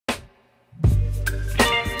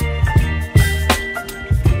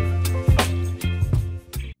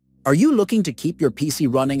Are you looking to keep your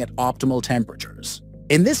PC running at optimal temperatures?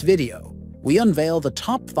 In this video, we unveil the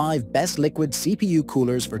top 5 best liquid CPU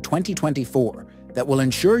coolers for 2024 that will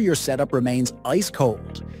ensure your setup remains ice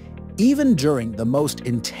cold, even during the most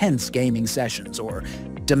intense gaming sessions or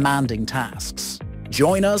demanding tasks.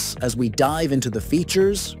 Join us as we dive into the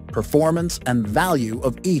features, performance, and value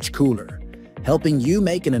of each cooler, helping you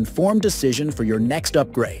make an informed decision for your next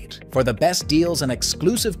upgrade. For the best deals and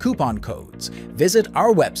exclusive coupon codes, visit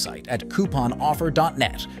our website at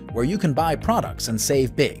couponoffer.net, where you can buy products and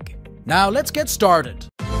save big. Now let's get started.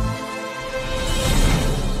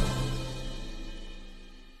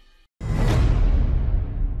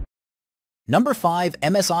 Number 5.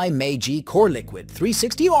 MSI MAG CoreLiquid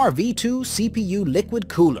 360R V2 CPU Liquid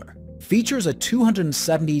Cooler. Features a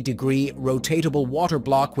 270-degree rotatable water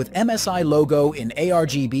block with MSI logo in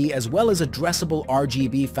ARGB as well as addressable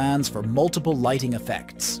RGB fans for multiple lighting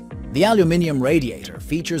effects. The aluminum radiator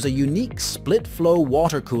features a unique split-flow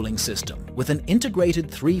water cooling system with an integrated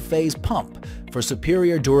 3-phase pump for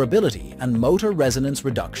superior durability and motor resonance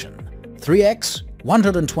reduction. 3x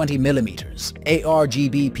 120mm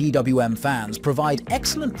ARGB PWM fans provide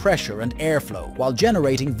excellent pressure and airflow while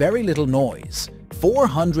generating very little noise.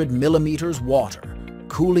 400mm water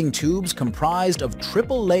cooling tubes comprised of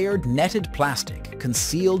triple-layered netted plastic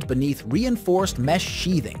concealed beneath reinforced mesh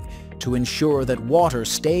sheathing to ensure that water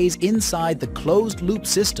stays inside the closed-loop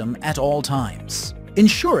system at all times,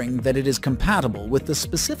 ensuring that it is compatible with the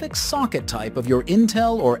specific socket type of your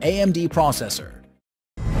Intel or AMD processor.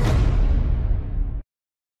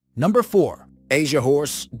 Number 4.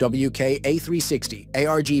 AsiaHorse WK-A360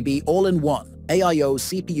 ARGB All-in-One AIO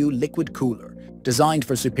CPU Liquid Cooler. Designed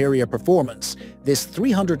for superior performance, this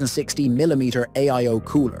 360mm AIO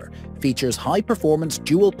cooler features high-performance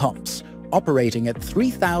dual pumps operating at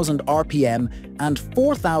 3000 RPM and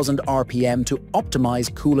 4000 RPM to optimize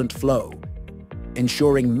coolant flow,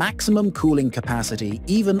 ensuring maximum cooling capacity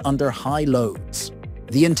even under high loads.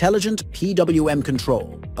 The intelligent PWM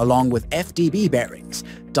control, along with FDB bearings,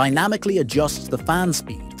 dynamically adjusts the fan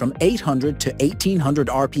speed from 800 to 1800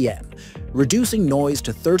 RPM, reducing noise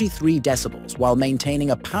to 33 decibels while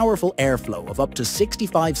maintaining a powerful airflow of up to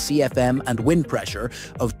 65 CFM and wind pressure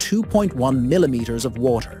of 2.1 millimeters of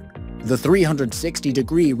water. The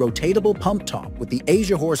 360-degree rotatable pump top with the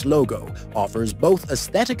AsiaHorse logo offers both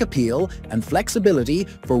aesthetic appeal and flexibility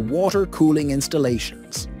for water cooling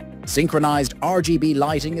installations. Synchronized RGB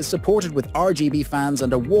lighting is supported with RGB fans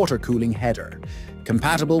and a water cooling header.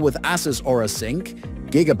 Compatible with Asus Aura Sync,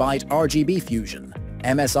 Gigabyte RGB Fusion,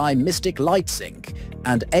 MSI Mystic Light Sync,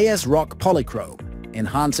 and ASRock Polychrome,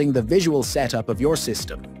 enhancing the visual setup of your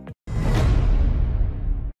system.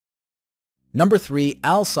 Number 3.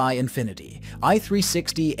 ALSEYE Infinity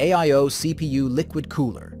i360 AIO CPU Liquid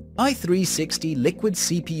Cooler. i360 Liquid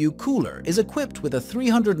CPU Cooler is equipped with a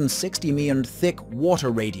 360mm thick water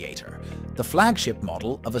radiator, the flagship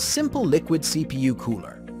model of a simple liquid CPU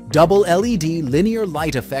cooler. Double LED linear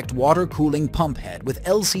light effect water cooling pump head with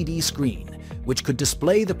LCD screen, which could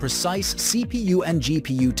display the precise CPU and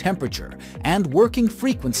GPU temperature and working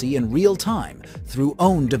frequency in real time through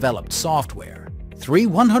own-developed software. 3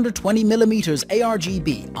 120mm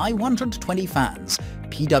ARGB I120 fans,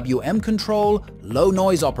 PWM control, low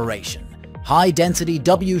noise operation. High-density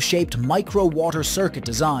W-shaped micro-water circuit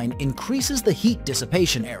design increases the heat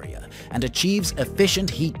dissipation area and achieves efficient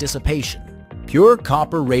heat dissipation. Pure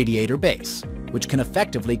copper radiator base, which can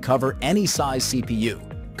effectively cover any size CPU,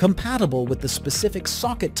 compatible with the specific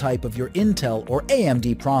socket type of your Intel or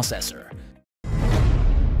AMD processor.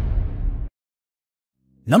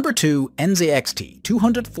 Number 2. NZXT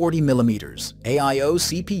 240mm AIO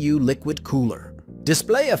CPU Liquid Cooler.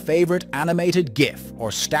 Display a favorite animated GIF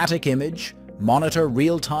or static image, monitor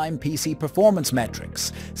real-time PC performance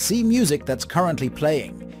metrics, see music that's currently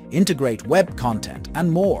playing, integrate web content, and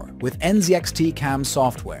more with NZXT Cam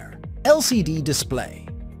software. LCD display,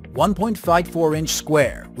 1.54-inch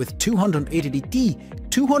square with 280p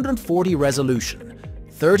 240 resolution,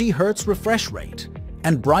 30 Hz refresh rate,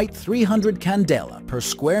 and bright 300 candela per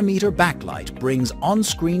square meter backlight brings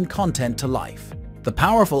on-screen content to life. The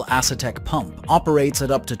powerful Asetek pump operates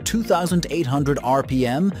at up to 2800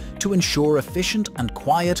 RPM to ensure efficient and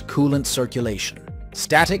quiet coolant circulation.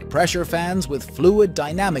 Static pressure fans with fluid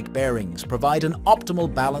dynamic bearings provide an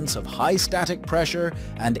optimal balance of high static pressure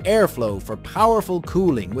and airflow for powerful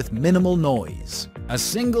cooling with minimal noise. A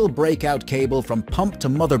single breakout cable from pump to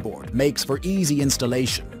motherboard makes for easy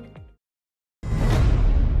installation.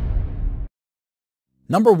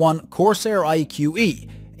 Number 1. Corsair iCUE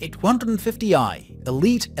H150i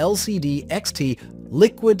Elite LCD XT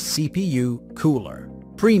Liquid CPU Cooler.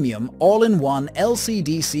 Premium all-in-one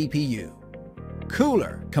LCD CPU.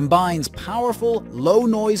 Cooler combines powerful,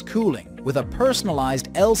 low-noise cooling with a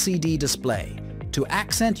personalized LCD display to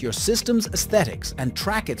accent your system's aesthetics and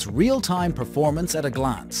track its real-time performance at a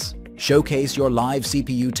glance. Showcase your live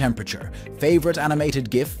CPU temperature, favorite animated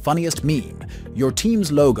GIF, funniest meme, your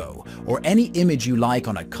team's logo, or any image you like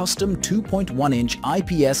on a custom 2.1-inch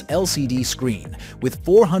IPS LCD screen with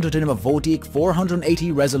 400 nm voltaic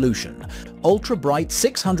 480 resolution, ultra-bright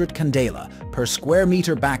 600 candela per square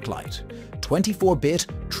meter backlight, 24-bit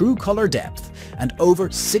true color depth, and over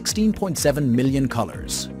 16.7 million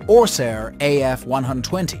colors. Corsair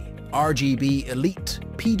AF120 RGB Elite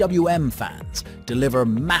PWM fans deliver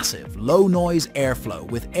massive low-noise airflow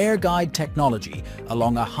with air guide technology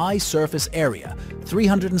along a high surface area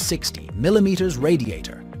 360mm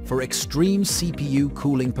radiator for extreme CPU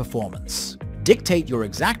cooling performance. Dictate your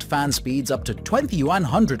exact fan speeds up to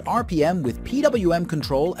 2100 RPM with PWM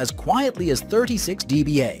control as quietly as 36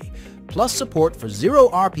 dBA, plus support for 0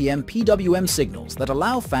 RPM PWM signals that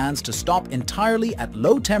allow fans to stop entirely at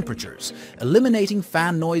low temperatures, eliminating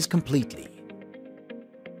fan noise completely.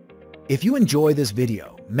 If you enjoy this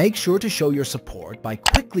video, make sure to show your support by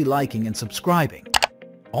quickly liking and subscribing.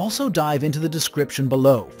 Also dive into the description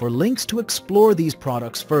below for links to explore these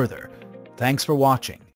products further. Thanks for watching.